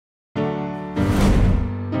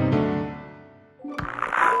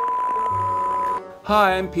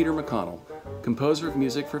Hi, I'm Peter McConnell, composer of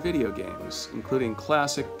music for video games, including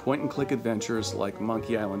classic point-and-click adventures like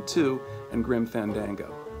Monkey Island 2 and Grim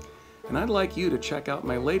Fandango. And I'd like you to check out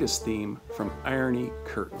my latest theme from Irony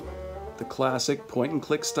Curtain, the classic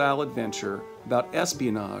point-and-click style adventure about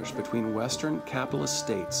espionage between Western capitalist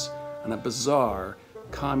states and a bizarre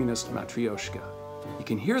communist matryoshka. You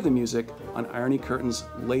can hear the music on Irony Curtain's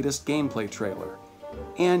latest gameplay trailer,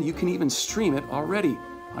 and you can even stream it already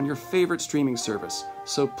on your favorite streaming service,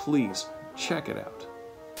 so please check it out.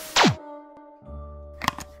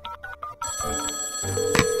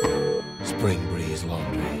 Spring Breeze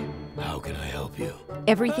Laundry. How can I help you?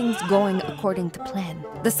 Everything's going according to plan.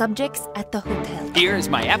 The subject's at the hotel. Here is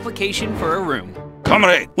my application for a room.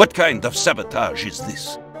 Comrade, what kind of sabotage is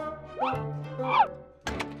this?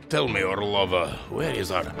 Tell me, Orlova, where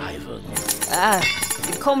is our Ivan?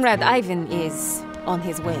 Comrade Ivan is on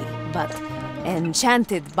his way, but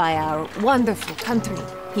enchanted by our wonderful country.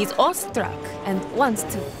 He's awestruck and wants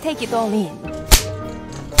to take it all in.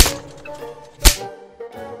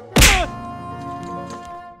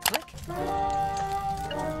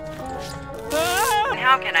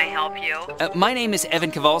 How can I help you? My name is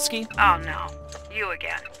Evan Kowalski. Oh no, you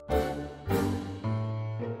again.